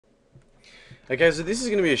Okay, so this is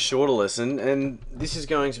going to be a shorter lesson, and this is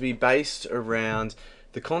going to be based around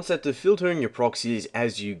the concept of filtering your proxies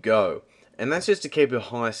as you go. And that's just to keep a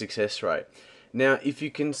high success rate. Now, if you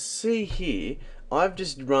can see here, I've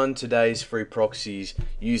just run today's free proxies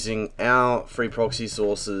using our free proxy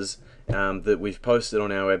sources that we've posted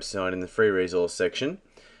on our website in the free resource section.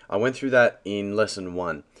 I went through that in lesson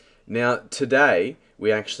 1. Now, today,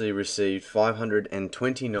 we actually received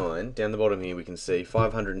 529, down the bottom here we can see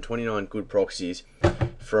 529 good proxies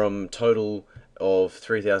from total of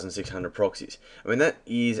 3,600 proxies. I mean, that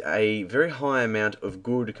is a very high amount of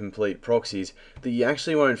good complete proxies that you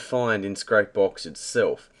actually won't find in Scrapebox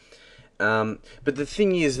itself. But the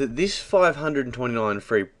thing is that this 529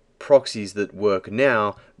 free proxies that work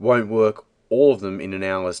now won't work all of them in an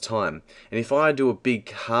hour's time. And if I do a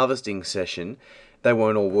big harvesting session, they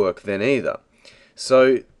won't all work then either.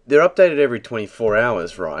 So they're updated every 24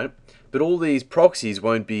 hours, right? But all these proxies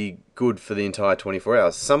won't be good for the entire 24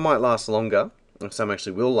 hours. Some might last longer, or some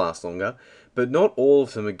actually will last longer, but not all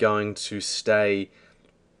of them are going to stay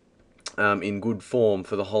in good form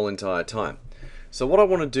for the whole entire time. So what I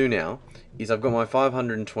want to do now is I've got my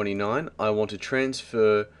 529. I want to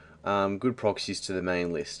transfer good proxies to the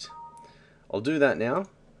main list. I'll do that now,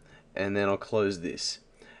 and then I'll close this.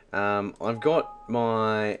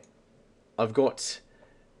 I've got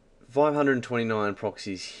 529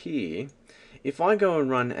 proxies here. If I go and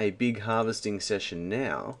run a big harvesting session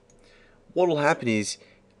now, what will happen is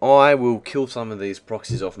I will kill some of these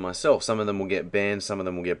proxies off myself. Some of them will get banned, some of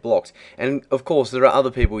them will get blocked. And of course, there are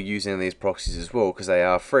other people using these proxies as well because they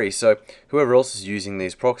are free. So whoever else is using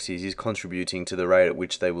these proxies is contributing to the rate at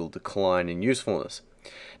which they will decline in usefulness.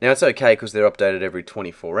 Now, it's okay because they're updated every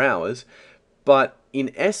 24 hours, but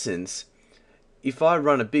in essence, if I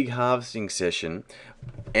run a big harvesting session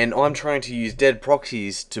and I'm trying to use dead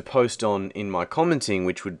proxies to post on in my commenting,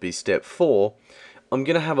 which would be step 4, I'm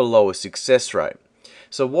going to have a lower success rate.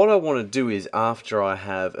 So what I want to do is, after I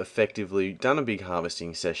have effectively done a big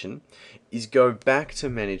harvesting session, is go back to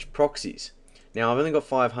manage proxies. Now, I've only got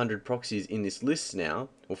 500 proxies in this list now,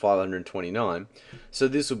 or 529, so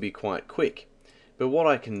this will be quite quick. But what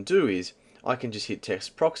I can do is, I can just hit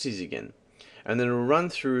test proxies again, and then it will run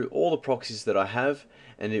through all the proxies that I have,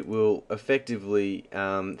 and it will effectively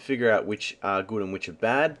figure out which are good and which are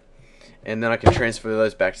bad, and then I can transfer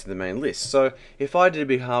those back to the main list. So if I did a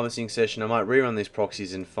big harvesting session, I might rerun these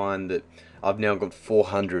proxies and find that I've now got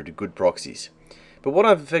 400 good proxies. But what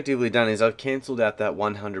I've effectively done is I've cancelled out that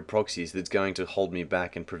 100 proxies that's going to hold me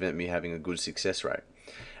back and prevent me having a good success rate.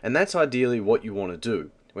 And that's ideally what you want to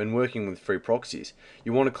do when working with free proxies.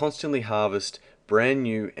 You want to constantly harvest brand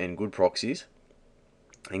new and good proxies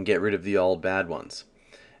and get rid of the old bad ones.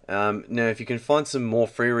 Now, if you can find some more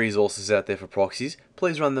free resources out there for proxies,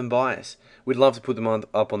 please run them by us. We'd love to put them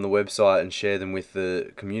up on the website and share them with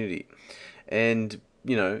the community. And,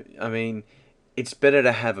 you know, I mean, it's better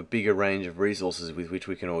to have a bigger range of resources with which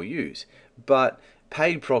we can all use. But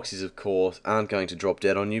paid proxies, of course, aren't going to drop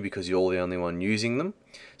dead on you because you're the only one using them.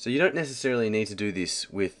 So you don't necessarily need to do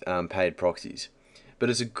this with paid proxies. But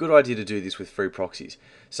it's a good idea to do this with free proxies.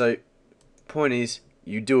 So, point is,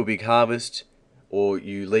 you do a big harvest, or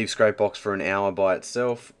you leave Scrapebox for an hour by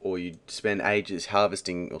itself, or you spend ages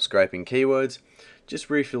harvesting or scraping keywords. Just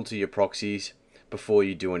refilter your proxies before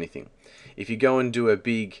you do anything. If you go and do a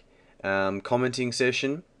big commenting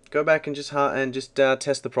session, go back and just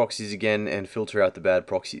test the proxies again and filter out the bad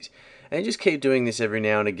proxies. And just keep doing this every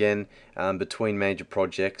now and again between major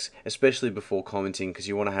projects, especially before commenting, because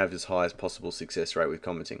you want to have as high as possible success rate with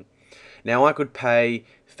commenting. Now, I could pay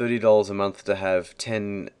 $30 a month to have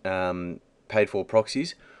 10 paid for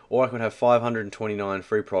proxies, or I could have 529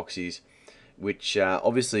 free proxies, which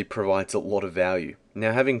obviously provides a lot of value.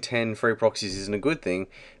 Now, having 10 free proxies isn't a good thing,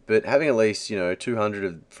 but having at least 200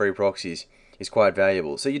 of free proxies is quite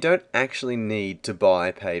valuable. So you don't actually need to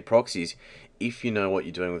buy paid proxies if you know what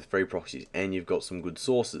you're doing with free proxies and you've got some good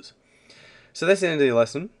sources. So that's the end of the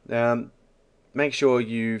lesson. Make sure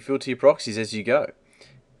you filter your proxies as you go.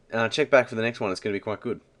 Check back for the next one. It's going to be quite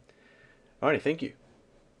good. Alrighty, thank you.